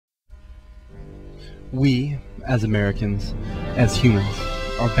We, as Americans, as humans,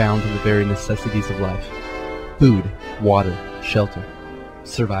 are bound to the very necessities of life. Food, water, shelter,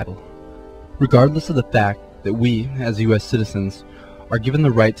 survival. Regardless of the fact that we, as U.S. citizens, are given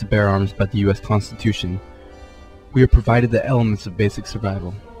the right to bear arms by the U.S. Constitution, we are provided the elements of basic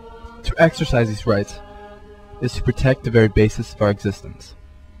survival. To exercise these rights is to protect the very basis of our existence,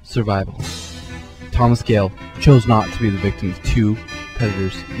 survival. Thomas Gale chose not to be the victim of two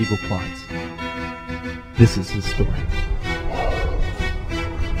predators' evil plots. This is his story.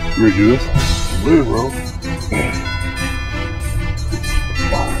 You ready to do this? Move, bro.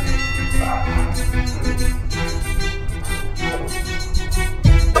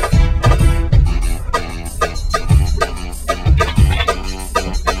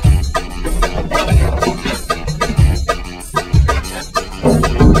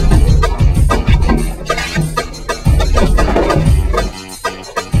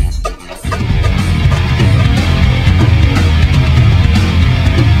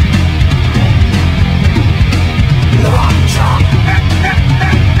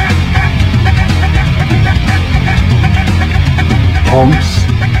 Punks,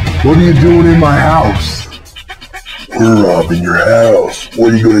 what are you doing in my house? We're robbing your house.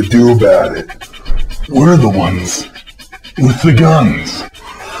 What are you going to do about it? We're the ones with the guns.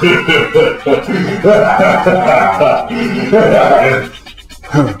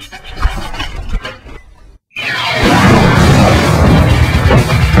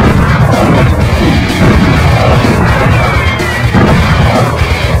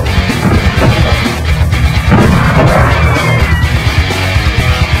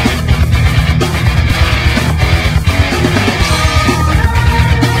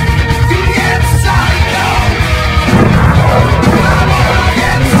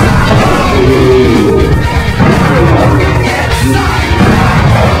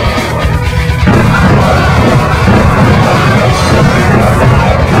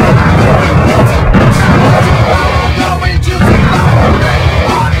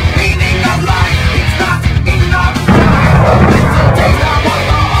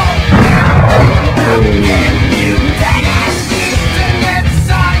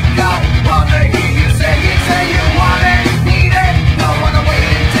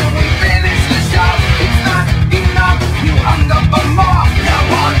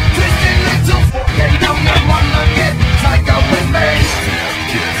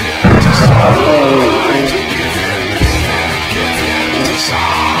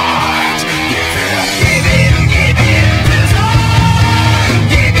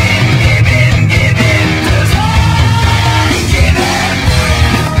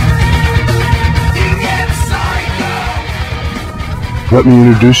 Let me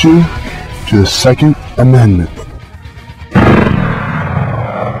introduce you to the Second Amendment.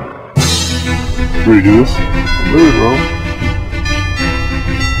 Ready to do this? Move, bro.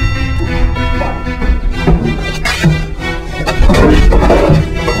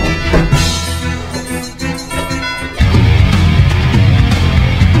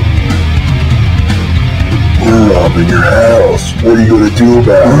 We're robbing your house. What are you going to do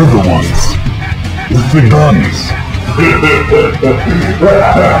about it? We're the ones with the guns.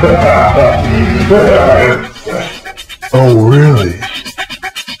 Oh, really?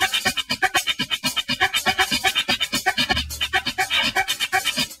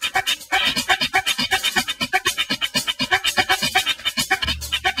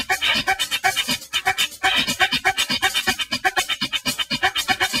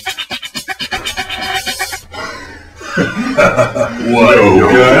 What? No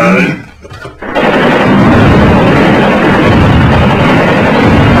gun?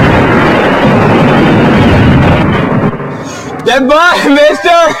 Goodbye,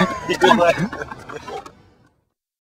 mister!